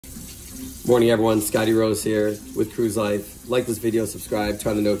Morning everyone, Scotty Rose here with Cruise Life. Like this video, subscribe,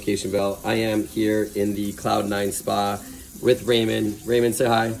 turn on the notification bell. I am here in the Cloud9 Spa with Raymond. Raymond, say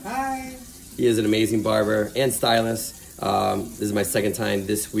hi. Hi. He is an amazing barber and stylist. This is my second time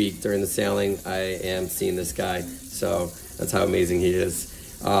this week during the sailing. I am seeing this guy, so that's how amazing he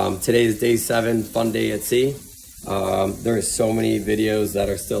is. Today is day 7, fun day at sea. There are so many videos that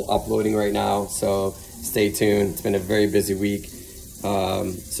are still uploading right now, so stay tuned. It's been a very busy week.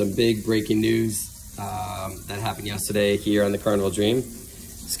 Some big breaking news that happened yesterday here on the Carnival Dream.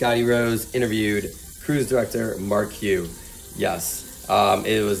 Scotty Rose interviewed cruise director Mark Hugh. Yes,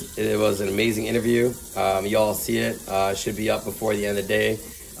 it was an amazing interview. You all see it. Should be up before the end of the day.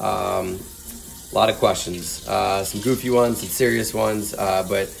 A lot of questions, some goofy ones, some serious ones,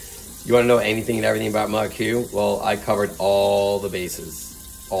 but you want to know anything and everything about Mark Hugh? Well, I covered all the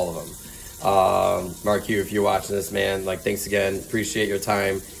bases, all of them. Mark Hugh, if you're watching this, man, like, thanks again. Appreciate your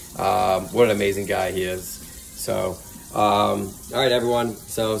time. What an amazing guy he is. So, all right, everyone.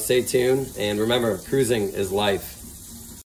 So stay tuned. And remember, cruising is life.